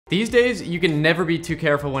These days, you can never be too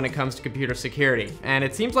careful when it comes to computer security, and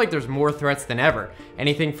it seems like there's more threats than ever.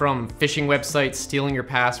 Anything from phishing websites stealing your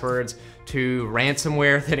passwords to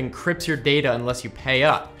ransomware that encrypts your data unless you pay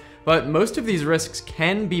up. But most of these risks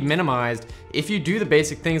can be minimized if you do the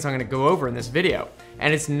basic things I'm going to go over in this video,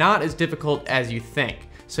 and it's not as difficult as you think,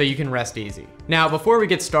 so you can rest easy. Now, before we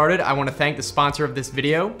get started, I want to thank the sponsor of this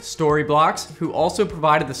video, Storyblocks, who also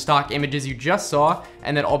provided the stock images you just saw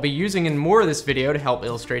and that I'll be using in more of this video to help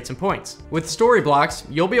illustrate some points. With Storyblocks,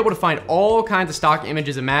 you'll be able to find all kinds of stock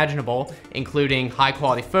images imaginable, including high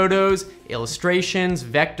quality photos, illustrations,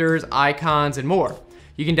 vectors, icons, and more.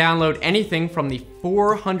 You can download anything from the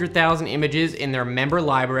 400,000 images in their member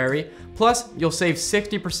library, plus you'll save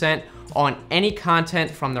 60% on any content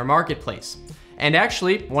from their marketplace. And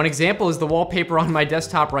actually, one example is the wallpaper on my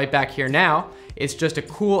desktop right back here now. It's just a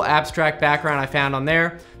cool abstract background I found on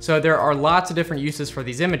there, so there are lots of different uses for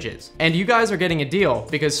these images. And you guys are getting a deal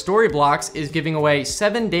because Storyblocks is giving away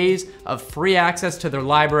 7 days of free access to their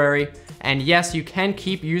library, and yes, you can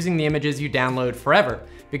keep using the images you download forever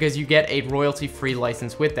because you get a royalty-free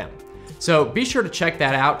license with them. So be sure to check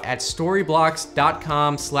that out at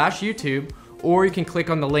storyblocks.com/YouTube, or you can click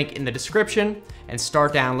on the link in the description and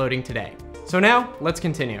start downloading today. So now, let's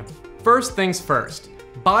continue. First things first,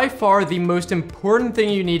 by far the most important thing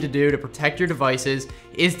you need to do to protect your devices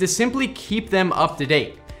is to simply keep them up to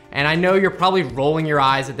date. And I know you're probably rolling your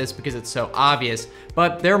eyes at this because it's so obvious,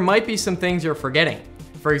 but there might be some things you're forgetting.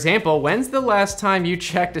 For example, when's the last time you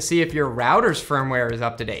checked to see if your router's firmware is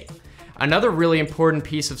up to date? Another really important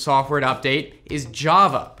piece of software to update is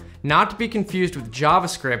Java. Not to be confused with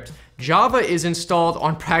JavaScript, Java is installed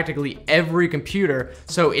on practically every computer,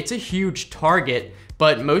 so it's a huge target,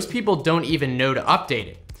 but most people don't even know to update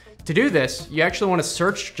it. To do this, you actually want to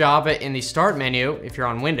search Java in the Start menu if you're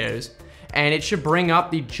on Windows, and it should bring up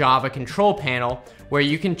the Java control panel where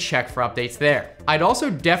you can check for updates there. I'd also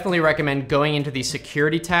definitely recommend going into the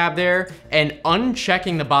Security tab there and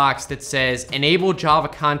unchecking the box that says Enable Java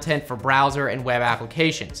content for browser and web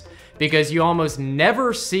applications, because you almost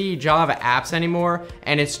never see Java apps anymore,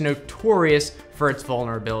 and it's notorious for its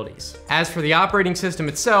vulnerabilities. As for the operating system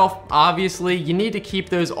itself, obviously you need to keep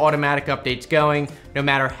those automatic updates going no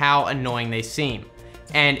matter how annoying they seem.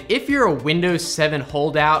 And if you're a Windows 7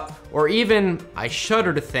 holdout, or even, I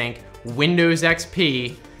shudder to think, Windows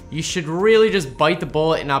XP, you should really just bite the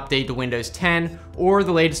bullet and update to Windows 10 or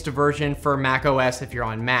the latest version for Mac OS if you're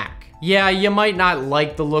on Mac. Yeah, you might not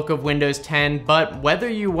like the look of Windows 10, but whether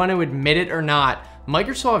you want to admit it or not,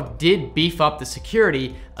 Microsoft did beef up the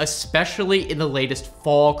security, especially in the latest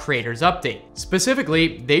Fall Creators Update.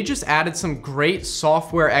 Specifically, they just added some great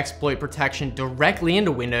software exploit protection directly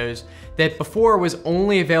into Windows that before was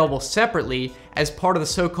only available separately as part of the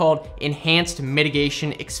so-called Enhanced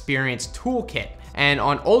Mitigation Experience Toolkit. And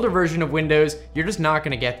on older version of Windows, you're just not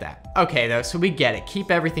gonna get that. Okay though, so we get it, keep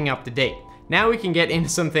everything up to date. Now we can get into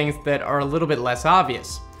some things that are a little bit less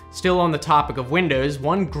obvious. Still on the topic of Windows,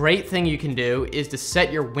 one great thing you can do is to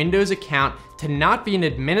set your Windows account to not be an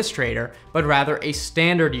administrator, but rather a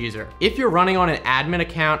standard user. If you're running on an admin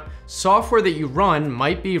account, software that you run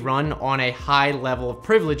might be run on a high level of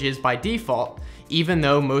privileges by default, even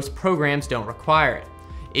though most programs don't require it.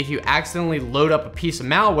 If you accidentally load up a piece of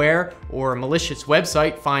malware or a malicious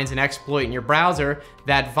website finds an exploit in your browser,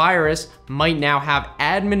 that virus might now have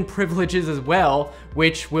admin privileges as well,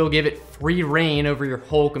 which will give it free reign over your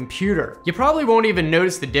whole computer. You probably won't even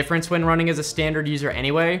notice the difference when running as a standard user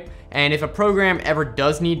anyway, and if a program ever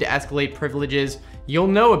does need to escalate privileges, you'll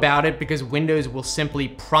know about it because Windows will simply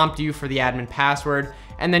prompt you for the admin password,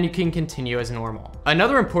 and then you can continue as normal.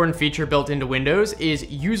 Another important feature built into Windows is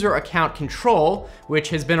user account control, which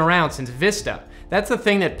has been around since Vista. That's the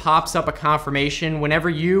thing that pops up a confirmation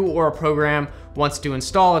whenever you or a program wants to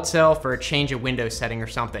install itself or change a Windows setting or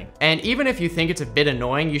something. And even if you think it's a bit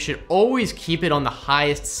annoying, you should always keep it on the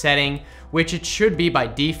highest setting, which it should be by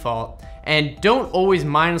default. And don't always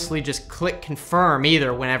mindlessly just click confirm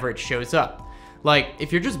either whenever it shows up. Like,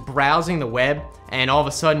 if you're just browsing the web and all of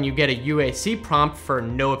a sudden you get a UAC prompt for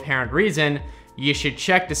no apparent reason, you should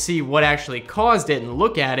check to see what actually caused it and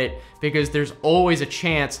look at it, because there's always a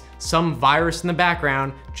chance some virus in the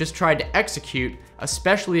background just tried to execute,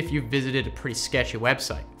 especially if you visited a pretty sketchy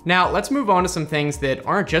website. Now, let's move on to some things that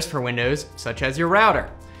aren't just for Windows, such as your router.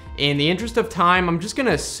 In the interest of time, I'm just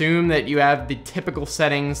gonna assume that you have the typical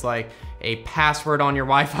settings like a password on your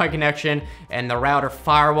Wi-Fi connection and the router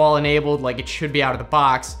firewall enabled like it should be out of the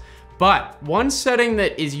box. But one setting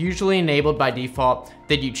that is usually enabled by default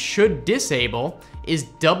that you should disable is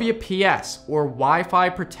WPS, or Wi-Fi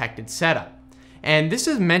Protected Setup. And this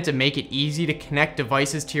is meant to make it easy to connect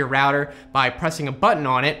devices to your router by pressing a button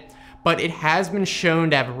on it, but it has been shown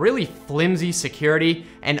to have really flimsy security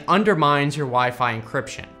and undermines your Wi-Fi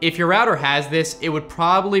encryption. If your router has this, it would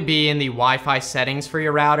probably be in the Wi-Fi settings for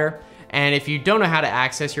your router. And if you don't know how to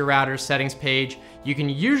access your router's settings page, you can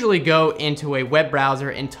usually go into a web browser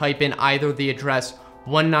and type in either the address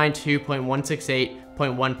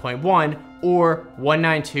 192.168.1.1 or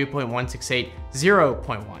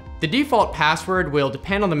 192.168.0.1. The default password will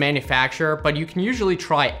depend on the manufacturer, but you can usually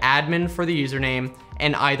try admin for the username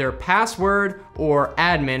and either password or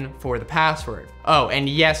admin for the password. Oh, and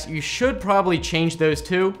yes, you should probably change those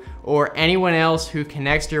too, or anyone else who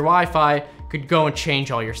connects to your Wi-Fi could go and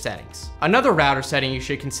change all your settings. Another router setting you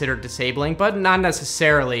should consider disabling, but not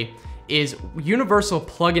necessarily, is Universal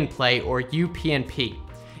Plug and Play, or UPnP.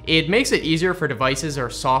 It makes it easier for devices or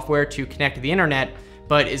software to connect to the internet,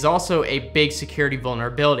 but is also a big security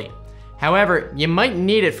vulnerability. However, you might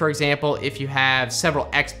need it, for example, if you have several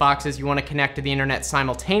Xboxes you want to connect to the internet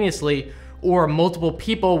simultaneously, or multiple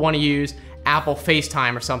people want to use Apple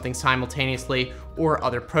FaceTime or something simultaneously, or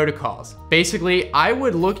other protocols. Basically, I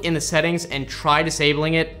would look in the settings and try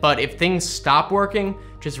disabling it, but if things stop working,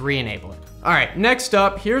 just re-enable it. All right, next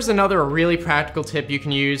up, here's another really practical tip you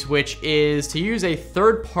can use, which is to use a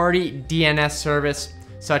third-party DNS service,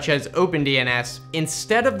 such as OpenDNS,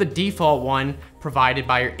 instead of the default one provided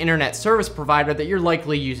by your internet service provider that you're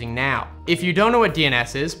likely using now. If you don't know what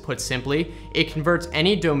DNS is, put simply, it converts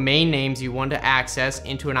any domain names you want to access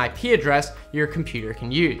into an IP address your computer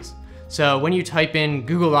can use. So when you type in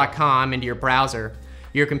google.com into your browser,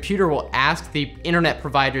 your computer will ask the internet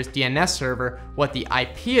provider's DNS server what the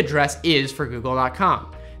IP address is for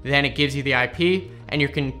google.com. Then it gives you the IP and your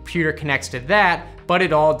computer connects to that, but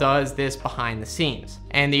it all does this behind the scenes.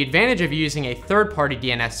 And the advantage of using a third-party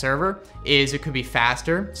DNS server is it could be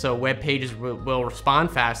faster, so web pages will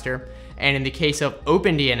respond faster. And in the case of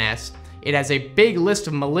OpenDNS, it has a big list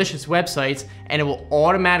of malicious websites and it will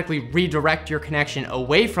automatically redirect your connection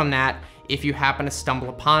away from that if you happen to stumble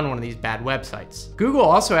upon one of these bad websites. Google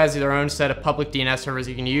also has their own set of public DNS servers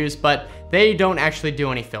you can use, but they don't actually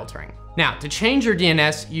do any filtering. Now, to change your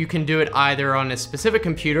DNS, you can do it either on a specific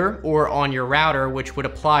computer or on your router, which would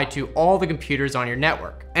apply to all the computers on your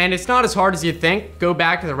network. And it's not as hard as you'd think. Go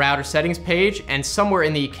back to the router settings page, and somewhere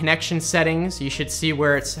in the connection settings, you should see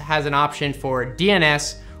where it has an option for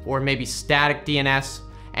DNS or maybe static DNS,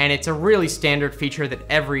 and it's a really standard feature that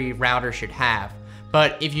every router should have.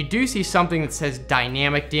 But if you do see something that says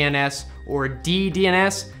dynamic DNS or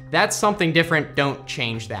DDNS, that's something different, don't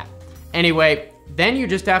change that. Anyway, then you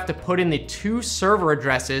just have to put in the two server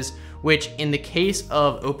addresses, which in the case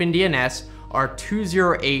of OpenDNS are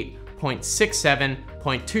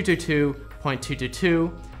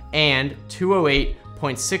 208.67.222.222 and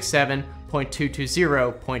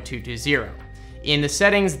 208.67.220.220. In the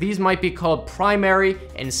settings, these might be called primary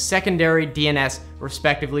and secondary DNS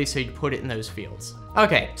respectively, so you put it in those fields.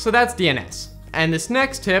 Okay, so that's DNS. And this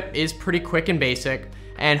next tip is pretty quick and basic,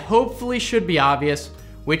 and hopefully should be obvious,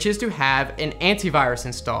 which is to have an antivirus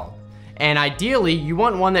installed. And ideally, you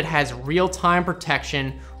want one that has real-time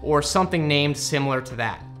protection or something named similar to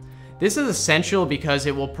that. This is essential because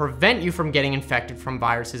it will prevent you from getting infected from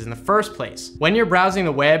viruses in the first place. When you're browsing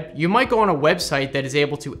the web, you might go on a website that is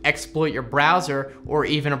able to exploit your browser or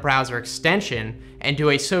even a browser extension and do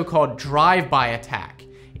a so-called drive-by attack.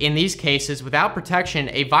 In these cases, without protection,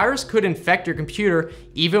 a virus could infect your computer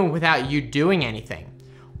even without you doing anything.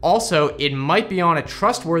 Also, it might be on a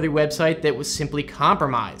trustworthy website that was simply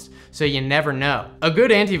compromised, so you never know. A good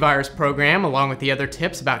antivirus program, along with the other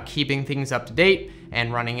tips about keeping things up to date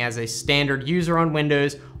and running as a standard user on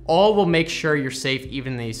Windows, all will make sure you're safe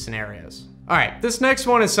even in these scenarios. All right, this next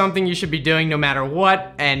one is something you should be doing no matter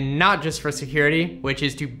what, and not just for security, which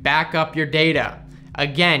is to back up your data.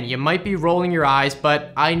 Again, you might be rolling your eyes,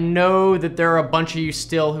 but I know that there are a bunch of you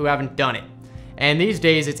still who haven't done it. And these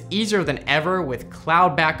days, it's easier than ever with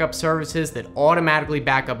cloud backup services that automatically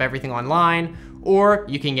back up everything online, or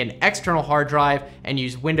you can get an external hard drive and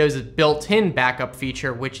use Windows' built-in backup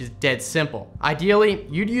feature, which is dead simple. Ideally,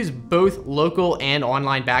 you'd use both local and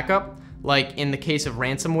online backup. Like in the case of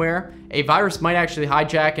ransomware, a virus might actually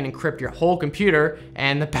hijack and encrypt your whole computer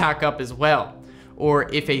and the backup as well.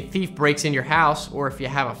 Or if a thief breaks in your house, or if you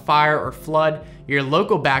have a fire or flood, your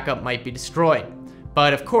local backup might be destroyed.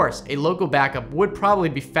 But of course, a local backup would probably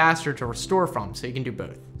be faster to restore from, so you can do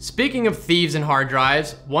both. Speaking of thieves and hard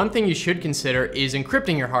drives, one thing you should consider is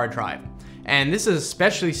encrypting your hard drive. And this is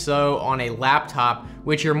especially so on a laptop,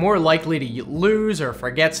 which you're more likely to lose or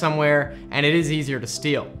forget somewhere, and it is easier to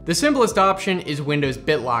steal. The simplest option is Windows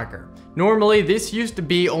BitLocker. Normally, this used to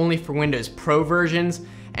be only for Windows Pro versions,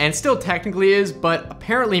 and still technically is, but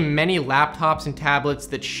apparently many laptops and tablets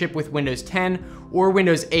that ship with Windows 10 or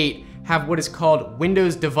Windows 8 have what is called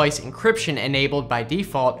Windows Device Encryption enabled by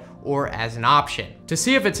default or as an option. To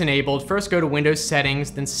see if it's enabled, first go to Windows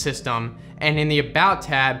Settings, then System, and in the About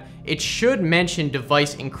tab, it should mention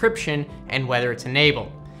Device Encryption and whether it's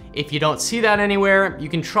enabled. If you don't see that anywhere, you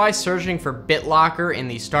can try searching for BitLocker in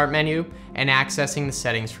the Start menu and accessing the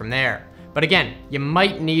settings from there. But again, you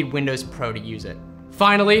might need Windows Pro to use it.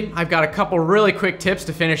 Finally, I've got a couple really quick tips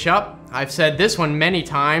to finish up. I've said this one many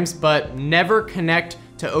times, but never connect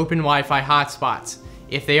to open Wi-Fi hotspots.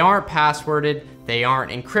 If they aren't passworded, they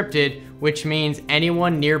aren't encrypted, which means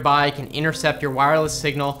anyone nearby can intercept your wireless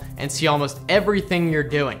signal and see almost everything you're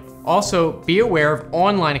doing. Also, be aware of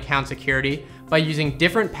online account security by using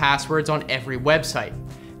different passwords on every website.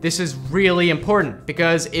 This is really important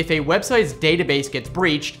because if a website's database gets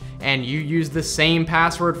breached and you use the same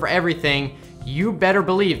password for everything, you better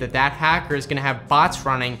believe that that hacker is gonna have bots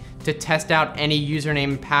running to test out any username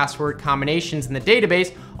and password combinations in the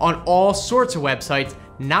database on all sorts of websites,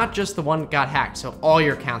 not just the one that got hacked, so all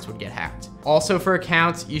your accounts would get hacked. Also for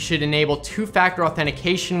accounts, you should enable two-factor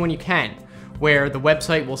authentication when you can, where the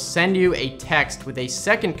website will send you a text with a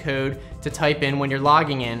second code to type in when you're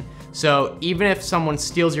logging in, so even if someone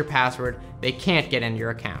steals your password, they can't get into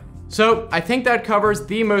your account. So I think that covers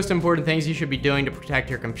the most important things you should be doing to protect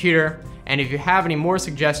your computer, and if you have any more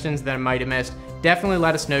suggestions that I might have missed, definitely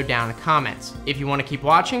let us know down in the comments. If you want to keep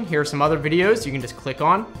watching, here are some other videos you can just click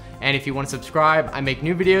on, and if you want to subscribe, I make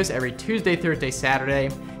new videos every Tuesday, Thursday, Saturday,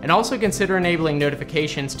 and also consider enabling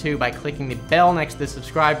notifications too by clicking the bell next to the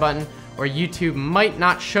subscribe button, or YouTube might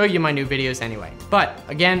not show you my new videos anyway. But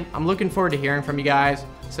again, I'm looking forward to hearing from you guys,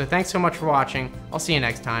 so thanks so much for watching. I'll see you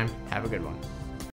next time. Have a good one.